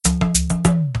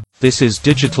This is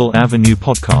Digital Avenue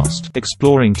Podcast,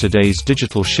 exploring today's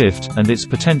digital shift and its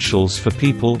potentials for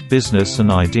people, business and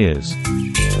ideas.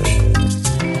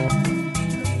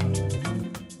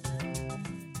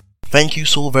 Thank you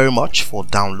so very much for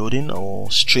downloading or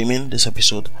streaming this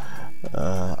episode.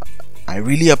 I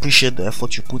really appreciate the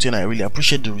effort you put in. I really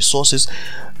appreciate the resources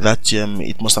that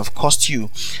it must have cost you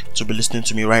to be listening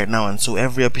to me right now. And so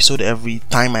every episode, every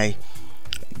time I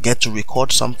get to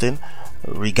record something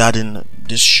regarding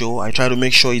this show, I try to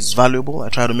make sure it's valuable, I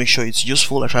try to make sure it's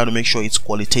useful, I try to make sure it's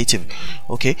qualitative.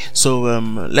 Okay, so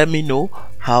let me know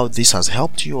how this has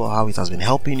helped you, or how it has been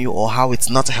helping you, or how it's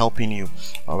not helping you.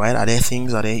 Alright, are there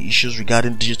issues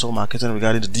regarding digital marketing,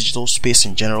 regarding the digital space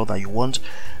in general that you want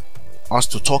us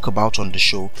to talk about on the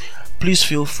show? Please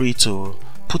feel free to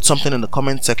put something in the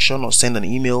comment section, or send an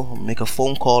email, make a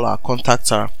phone call. Our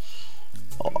contacts are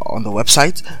on the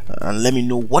website, and let me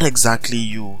know what exactly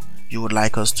you would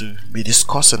like us to be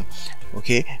discussing.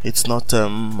 Okay, it's not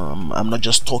I'm not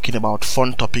just talking about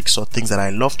fun topics or things that I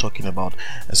love talking about.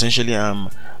 Essentially, I'm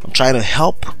trying to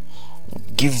help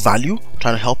give value,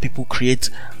 trying to help people create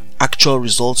actual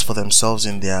results for themselves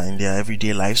in their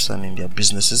everyday lives and in their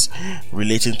businesses,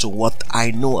 relating to what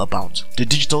I know about. The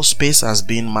digital space has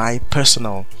been my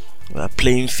personal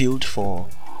playing field for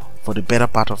the better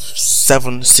part of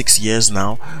 6 years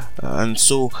now, and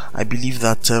so I believe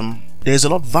that there's a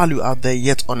lot of value out there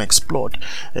yet unexplored.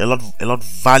 A lot of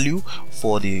value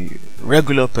for the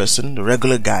regular person, the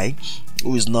regular guy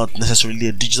who is not necessarily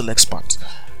a digital expert,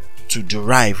 to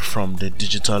derive from the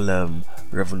digital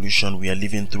revolution we are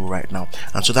living through right now.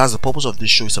 And so that's the purpose of this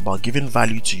show. It's about giving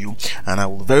value to you, and I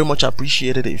will very much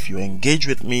appreciate it if you engage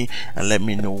with me and let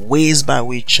me know ways by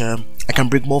which I can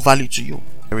bring more value to you.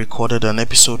 I recorded an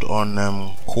episode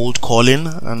on cold calling,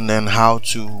 and then how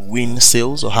to win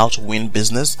sales or how to win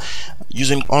business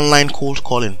using online cold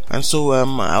calling. And so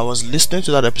I was listening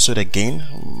to that episode again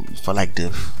for like the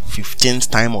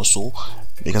 15th time or so,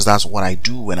 because that's what I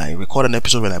do when I record an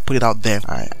episode. When I put it out there,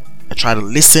 I try to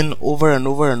listen over and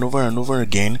over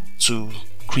again to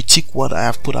critique what I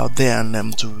have put out there,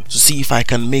 and to see if I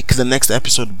can make the next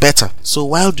episode better. So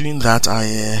while doing that,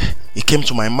 it came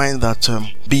to my mind that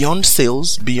beyond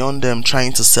sales, beyond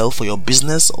trying to sell for your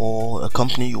business or a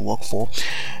company you work for,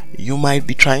 you might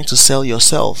be trying to sell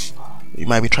yourself. You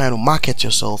might be trying to market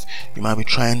yourself. You might be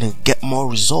trying to get more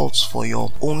results for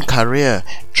your own career,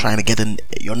 trying to get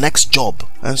your next job.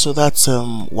 And so that's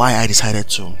why I decided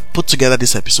to put together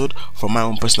this episode from my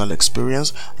own personal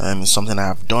experience. It's something I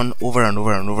have done over and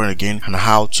over again, and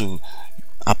how to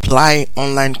apply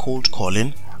online cold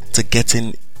calling to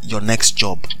getting your next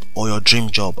job or your dream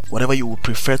job, whatever you would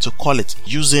prefer to call it.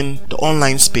 Using the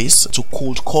online space to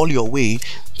cold call your way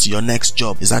to your next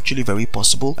job is actually very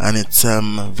possible, and it's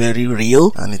very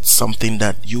real, and it's something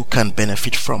that you can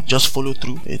benefit from. Just follow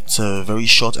through. It's a very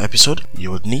short episode.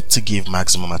 You would need to give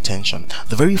maximum attention.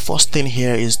 The very first thing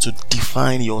here is to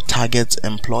define your target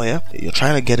employer. You're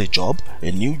trying to get a job,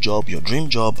 a new job, your dream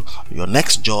job, your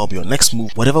next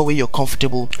move, whatever way you're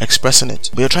comfortable expressing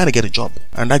it, but you're trying to get a job,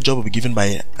 and that job will be given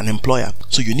by an employer.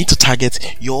 So you need to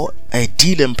target your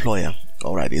ideal employer.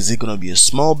 Alright, is it going to be a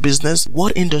small business?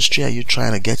 What industry are you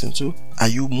trying to get into? Are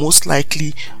you most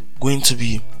likely going to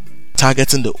be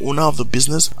targeting the owner of the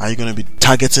business? Are you going to be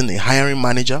targeting a hiring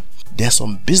manager? There are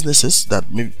some businesses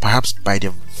that maybe perhaps by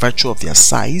the virtue of their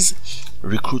size,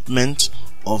 recruitment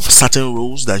of certain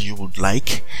roles that you would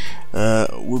like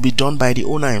will be done by the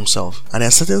owner himself. And there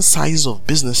are certain sizes of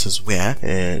businesses where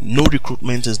no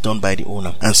recruitment is done by the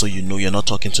owner, and so you're not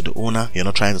talking to the owner. You're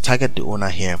not trying to target the owner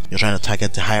here. You're trying to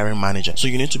target the hiring manager. So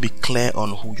you need to be clear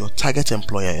on who your target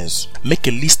employer is. Make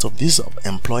a list of these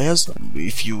employers.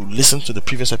 If you listen to the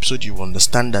previous episode, you will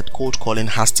understand that cold calling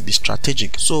has to be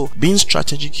strategic. So being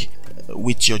strategic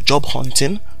with your job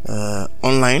hunting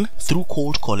online through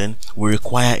cold calling will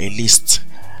require a list.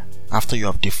 After you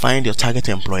have defined your target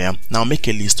employer, now make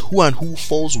a list. Who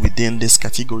falls within this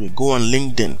category? Go on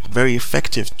LinkedIn. Very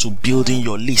effective to building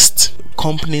your list.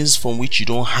 Companies from which you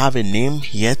don't have a name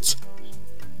yet,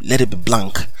 let it be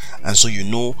blank. And so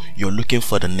you're looking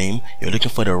for the name, you're looking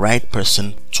for the right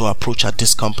person to approach at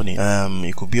this company.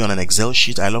 It could be on an Excel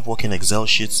sheet. I love working Excel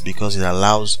sheets because it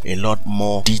allows a lot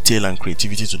more detail and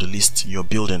creativity to the list you're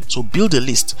building. So build a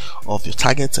list of your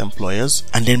target employers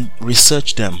and then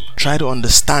research them. Try to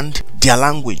understand their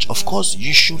language. Of course,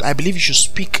 I believe you should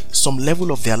speak some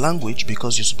level of their language,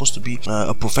 because you're supposed to be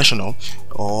a professional,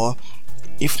 or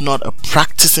if not a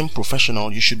practicing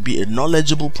professional, you should be a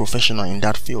knowledgeable professional in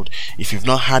that field. If you've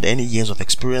not had any years of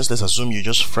experience, let's assume you're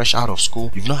just fresh out of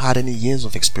school, you've not had any years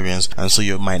of experience, and so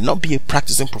you might not be a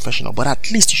practicing professional, but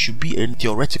at least you should be a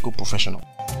theoretical professional.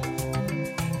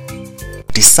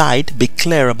 decide, be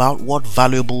clear about what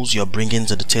valuables you're bringing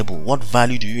to the table. What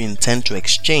value do you intend to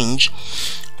exchange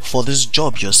for this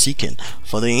job you're seeking,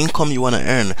 for the income you want to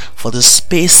earn, for the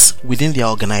space within the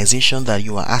organization that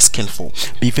you are asking for?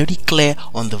 Be very clear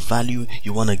on the value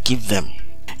you want to give them.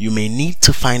 You may need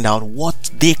to find out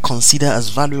what they consider as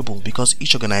valuable, because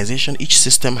each organization, each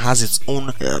system has its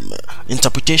own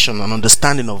interpretation and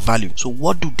understanding of value. So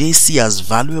what do they see as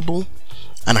valuable,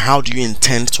 and how do you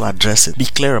intend to address it? Be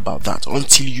clear about that.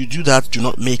 Until you do that, do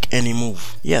not make any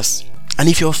move. Yes. And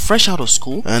if you're fresh out of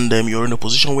school and you're in a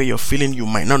position where you're feeling you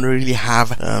might not really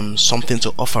have something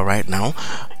to offer right now,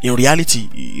 in reality,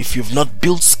 if you've not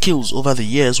built skills over the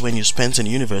years when you spent in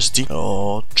university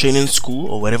or training school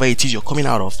or whatever it is you're coming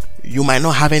out of, you might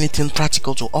not have anything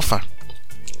practical to offer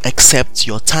except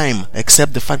your time,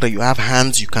 except the fact that you have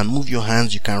hands, you can move your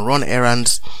hands, you can run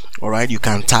errands, alright, you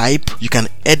can type, you can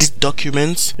edit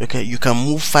documents, okay, you can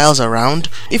move files around.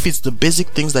 If it's the basic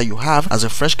things that you have as a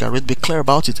fresh graduate, be clear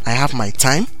about it. I have my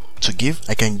time to give.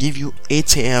 I can give you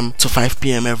 8 a.m. to 5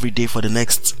 p.m. every day for the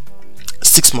next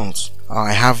 6 months.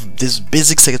 I have these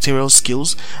basic secretarial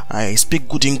skills. I speak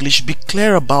good English. Be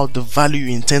clear about the value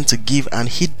you intend to give and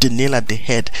hit the nail at the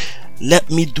head.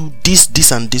 Let me do this,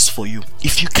 this and this for you.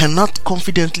 If you cannot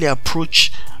confidently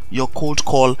approach your cold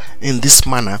call in this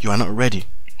manner, you are not ready.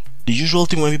 The usual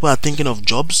thing when people are thinking of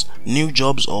jobs, new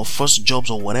jobs or first jobs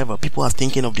or whatever, people are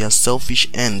thinking of their selfish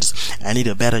ends. I need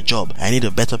a better job. I need a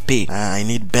better pay. I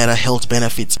need better health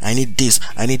benefits. I need this.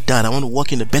 I need that. I want to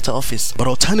work in a better office. But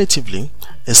alternatively,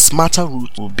 a smarter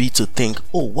route will be to think,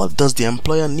 oh, what does the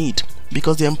employer need?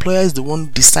 Because the employer is the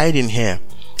one deciding here.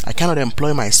 I cannot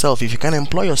employ myself. If you can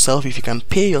employ yourself, if you can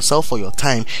pay yourself for your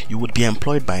time, you would be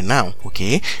employed by now.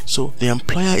 Okay, so the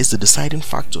employer is the deciding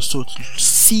factor. So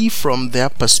see from their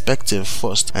perspective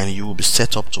first, and you will be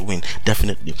set up to win,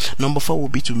 definitely. Number 4 will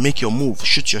be to make your move,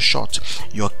 shoot your shot.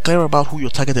 You're clear about who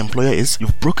your target employer is.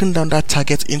 You've broken down that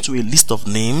target into a list of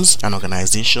names and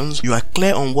organizations. You are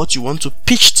clear on what you want to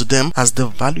pitch to them as the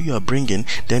value you are bringing.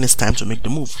 Then it's time to make the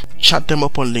move. Chat them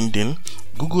up on LinkedIn.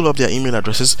 Google up their email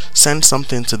addresses, send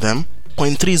something to them.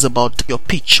 Point 3 is about your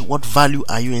pitch. What value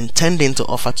are you intending to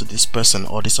offer to this person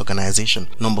or this organization?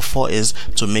 Number 4 is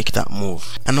to make that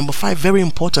move. And number 5, very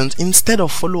important, instead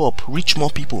of follow-up, reach more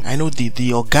people. I know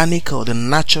the organic or the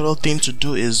natural thing to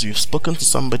do is you've spoken to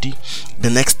somebody.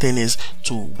 The next thing is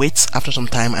to wait after some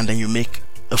time and then you make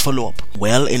a follow-up.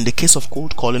 Well, in the case of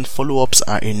cold calling, follow-ups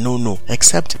are a no-no,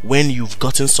 except when you've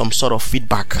gotten some sort of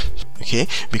feedback. Okay,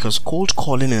 because cold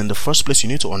calling, in the first place, you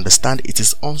need to understand it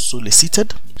is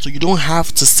unsolicited. So you don't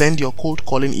have to send your cold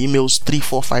calling emails 3,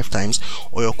 4, 5 times,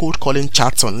 or your cold calling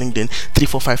chats on LinkedIn 3,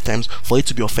 4, 5 times for it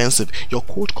to be offensive. Your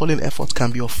cold calling effort can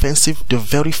be offensive the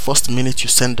very first minute you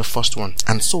send the first one,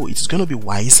 and so it is going to be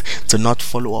wise to not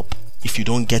follow up if you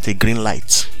don't get a green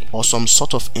light or some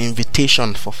sort of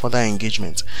invitation for further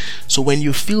engagement. So when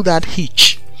you feel that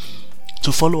hitch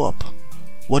to follow up,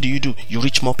 what do? You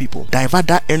reach more people. Divert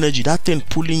that energy, that thing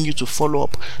pulling you to follow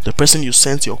up the person you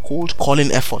sent your cold calling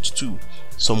effort to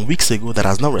some weeks ago that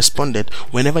has not responded.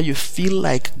 Whenever you feel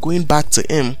like going back to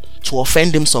him to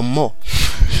offend him some more,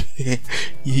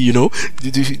 you know,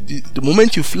 the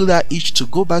moment you feel that itch to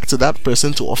go back to that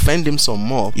person to offend him some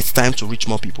more, it's time to reach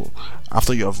more people.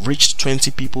 After you have reached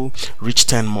 20 people, reach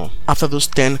 10 more. After those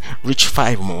 10, reach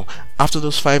 5 more. After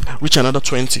those 5, reach another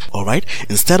 20. Alright?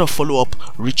 Instead of follow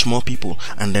up, reach more people.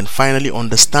 And then finally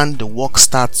understand the work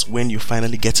starts when you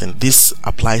finally get in. This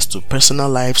applies to personal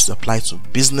lives, applies to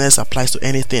business, applies to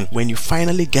anything. When you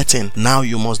finally get in, now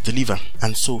you must deliver.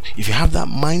 And so if you have that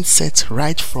mindset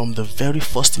right from the very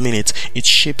first minute, it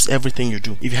shapes everything you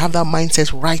do. If you have that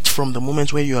mindset right from the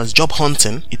moment where you are job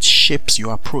hunting, it shapes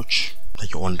your approach.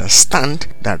 That you understand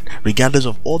that regardless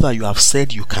of all that you have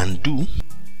said you can do,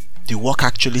 the work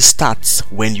actually starts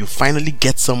when you finally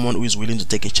get someone who is willing to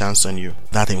take a chance on you.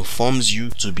 That informs you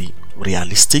to be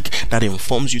realistic, that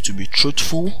informs you to be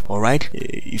truthful. Alright,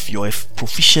 if your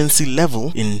proficiency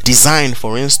level in design,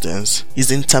 for instance,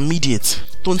 is intermediate,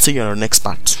 don't say you're an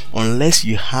expert unless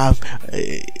you have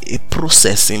a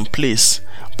process in place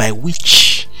by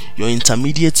which your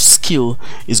intermediate skill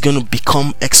is going to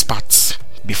become expert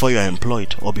before you are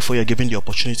employed or before you're given the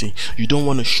opportunity. You don't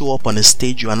want to show up on a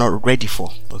stage you are not ready for.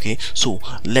 Okay, so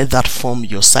let that form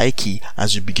your psyche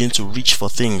as you begin to reach for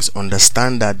things.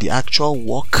 Understand that the actual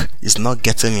work is not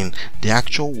getting in. The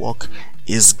actual work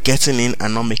is getting in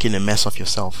and not making a mess of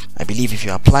yourself. I believe if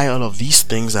you apply all of these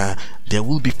things, there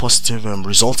will be positive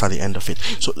results at the end of it.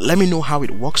 So let me know how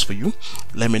it works for you.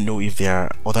 Let me know if there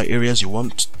are other areas you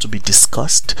want to be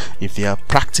discussed, if there are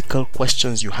practical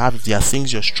questions you have, if there are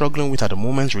things you're struggling with at the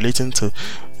moment relating to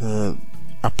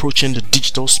approaching the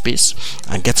digital space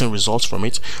and getting results from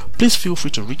it, please feel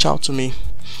free to reach out to me.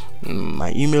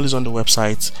 My email is on the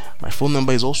website, my phone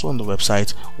number is also on the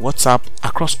website, WhatsApp,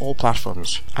 across all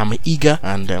platforms. I'm eager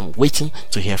and waiting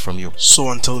to hear from you. So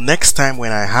until next time,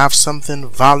 when I have something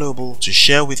valuable to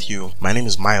share with you, my name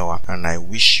is Mayowa, and I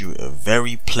wish you a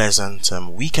very pleasant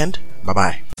weekend. Bye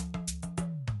bye.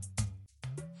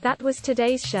 That was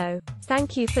today's show.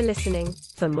 Thank you for listening.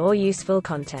 For more useful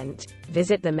content,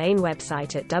 visit the main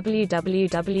website at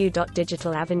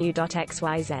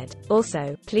www.digitalavenue.xyz.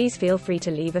 Also, please feel free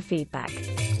to leave a feedback.